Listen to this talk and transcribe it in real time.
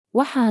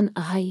Waxaan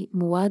ahay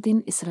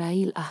muwaadin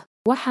Israa'iil ah.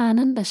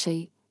 Waxaanan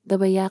dhashay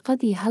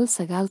dabayaaqadii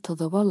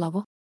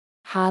 1972.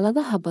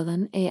 Xaaladaha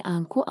badan ee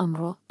aan ku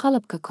amro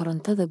qalabka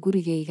korontada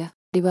gurigayga,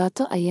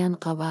 dhibaato ayaan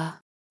qabaa.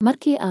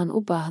 Markii aan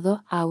u baahdo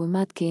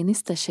caawimaad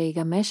keenista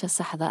shayga meesha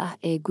saxda ah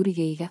ee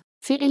gurigayga,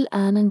 ficil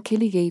aanan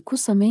keligay ku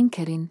samayn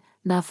karin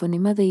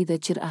naafonimadayda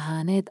jir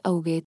ahaaneed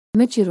awgeed,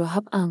 ma jiro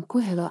hab aan ku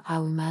helo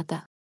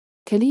caawimaadda.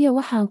 Kaliya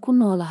waxaan ku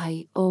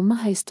noolahay oo ma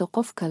haysto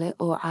qof kale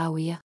oo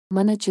caawiya,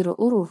 mana jiro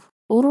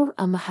urur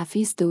ama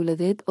xafiis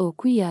dowladeed oo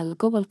ku yaal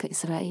gobolka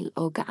Israa'iil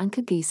oo gacan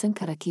ka geysan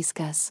kara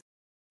kiiskaas.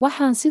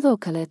 Waxaan sidoo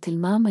kale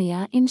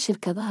tilmaamayaa in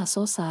shirkadaha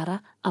soo saara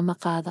ama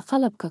qaada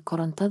qalabka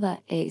korontada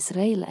ee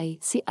Israa'iil ay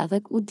si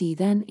adag u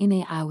diidaan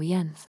inay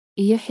caawiyaan,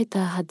 iyo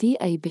xitaa haddii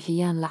ay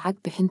bixiyaan lacag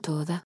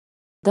bixintooda.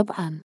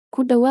 Dabcan,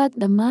 ku dhowaad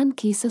dhammaan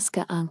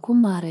kiisaska aan ku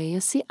maareeyo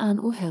si aan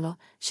u helo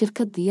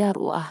shirkad diyaar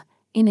u ah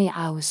inay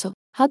caawiso,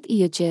 had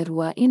iyo jeer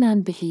waa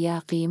inaan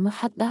bixiyaa qiimo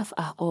xad dhaaf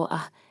ah oo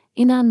ah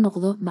inaan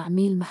noqdo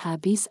macmiil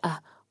maxaabiis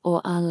ah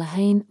oo aan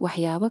lahayn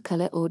waxyaabo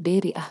kale oo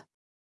dheeri ah.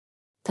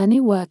 Tani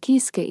waa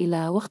kiiska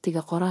ilaa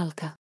wakhtiga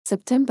qoraalka,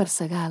 Sebtembar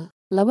 9,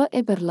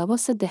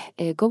 2023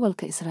 ee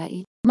gobolka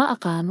Israa'iil. Ma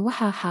aqaan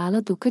waxa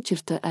xaaladdu ka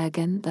jirto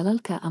aaggan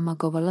dalalka ama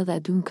gobollada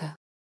adduunka.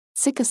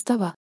 Si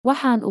kastaba,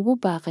 waxaan ugu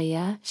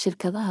baaqayaa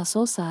shirkadaha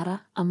soo saara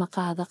ama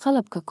qaada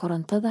qalabka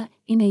korontada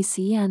inay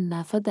siiyaan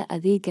naafada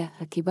adeegga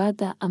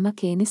rakibaadda ama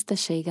keenista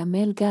shayga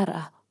meel gaar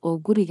ah oo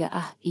guriga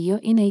ah iyo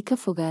inay ka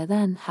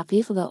fogaadaan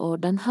xaqiiqda oo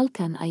dhan.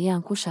 Halkan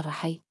ayaan ku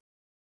sharaxay.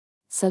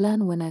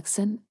 Salaan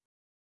wanaagsan.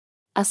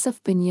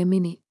 Asaf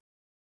Benyamini.